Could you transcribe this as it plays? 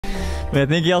Man,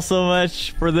 thank y'all so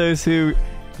much for those who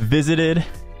visited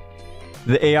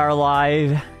the AR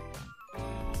Live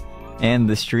and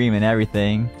the stream and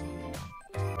everything.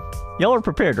 Y'all are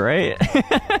prepared, right?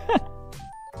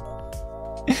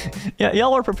 Yeah,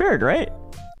 y'all are prepared, right?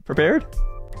 Prepared?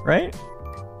 Right?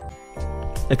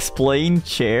 Explain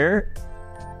chair?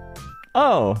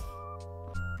 Oh.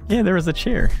 Yeah, there was a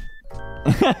chair.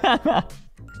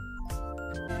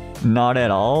 Not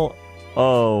at all?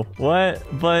 Oh, what?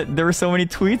 But there were so many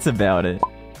tweets about it.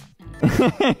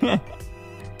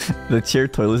 The chair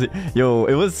toilet. Yo,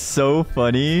 it was so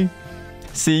funny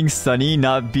seeing Sunny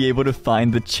not be able to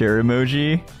find the chair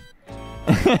emoji.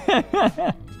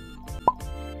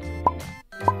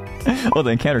 Oh, the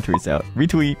encounter tweet's out.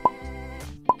 Retweet.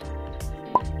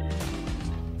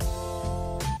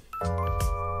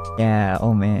 Yeah,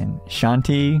 oh man.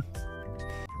 Shanti.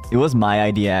 It was my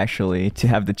idea actually to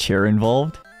have the chair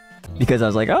involved. Because I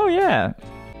was like, oh yeah,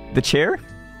 the chair?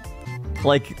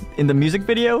 Like in the music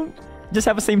video? Just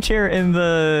have the same chair in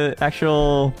the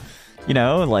actual, you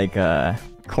know, like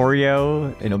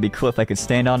choreo. It'll be cool if I could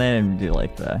stand on it and do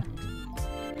like the...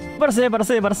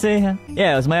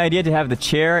 Yeah, it was my idea to have the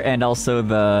chair and also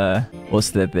the... What's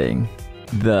the thing?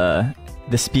 The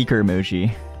speaker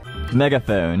emoji.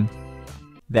 Megaphone.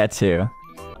 That too.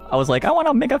 I was like, I want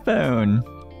a megaphone.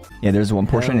 Yeah, there's one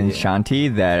portion in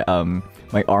Shanti that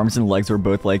my arms and legs were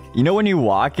both like... You know when you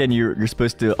walk and you're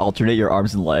supposed to alternate your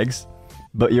arms and legs?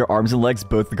 But your arms and legs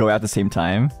both go out at the same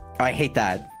time? I hate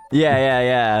that.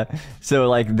 Yeah. So,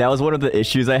 like, that was one of the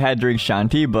issues I had during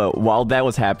Shanti, but while that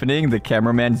was happening, the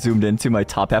cameraman zoomed into my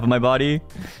top half of my body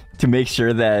to make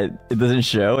sure that it doesn't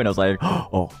show, and I was like,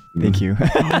 oh, thank you.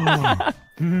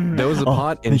 There was a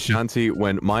part in Shanti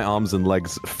when my arms and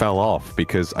legs fell off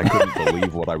because I couldn't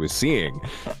believe what I was seeing.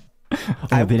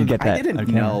 I didn't get that. I didn't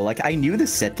know. Like, I knew the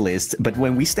set list, but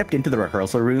when we stepped into the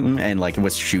rehearsal room and, like, it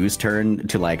was Shu's turn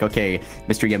to, like, okay,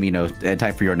 Mr. Yamino,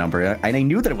 time for your number. And I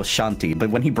knew that it was Shanti, but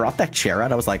when he brought that chair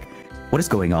out, I was like, what is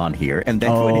going on here? And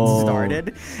then when it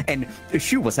started, and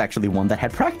Shu was actually one that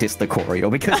had practiced the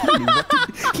choreo because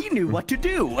he knew what to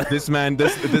do. This man, he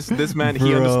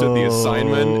understood the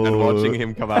assignment, and watching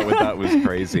him come out with that was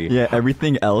crazy. Yeah,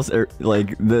 everything else,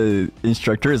 like the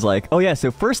instructor is like, oh yeah, so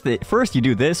first you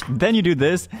do this, then you do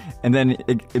this, and then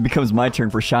it becomes my turn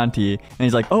for Shanti, and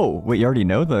he's like, oh wait, you already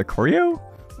know the choreo?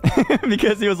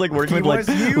 Because he was like working with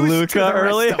like Luca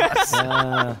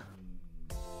earlier.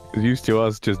 Used to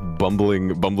us just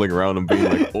bumbling around and being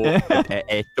like,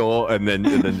 and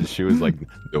then she was like,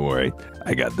 don't worry,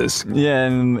 I got this. Yeah,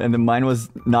 and then mine was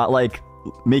not like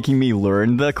making me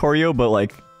learn the choreo, but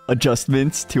like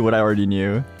adjustments to what I already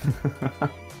knew.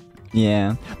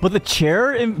 Yeah, but the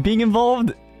chair being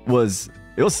involved was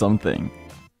something.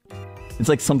 It's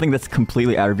like something that's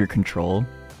completely out of your control.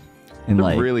 And a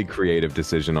like, really creative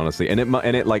decision, honestly, and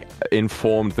it like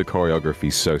informed the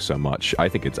choreography so much. I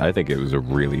think it was a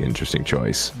really interesting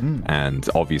choice, and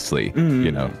obviously,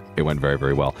 you know, it went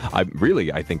very well.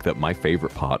 I think that my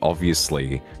favorite part,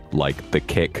 obviously, like the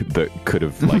kick that could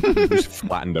have like just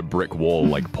flattened a brick wall,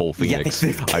 like Paul Phoenix.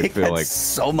 Yeah, I feel like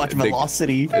so much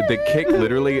velocity. The kick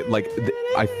literally, like,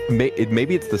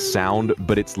 maybe it's the sound,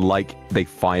 but it's like they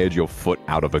fired your foot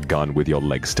out of a gun with your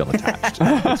leg still attached.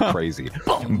 It's crazy,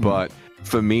 but.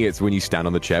 For me, it's when you stand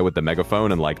on the chair with the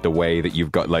megaphone and like the way that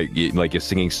you've got like you're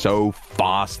singing so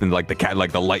fast and like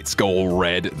the lights go all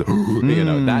red. You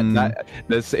know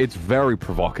it's very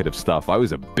provocative stuff. I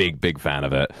was a big fan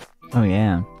of it. Oh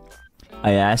yeah,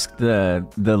 I asked the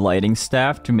lighting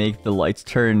staff to make the lights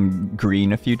turn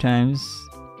green a few times.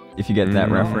 If you get that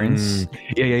reference.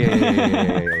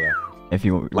 Yeah. If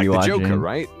you like the watching. Joker,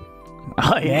 right?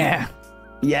 Oh yeah.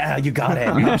 Yeah, you got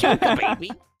it. Joker, baby.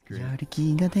 やる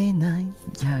気が出ない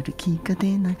やる気が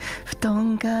出ない布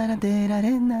団から出ら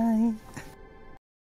れない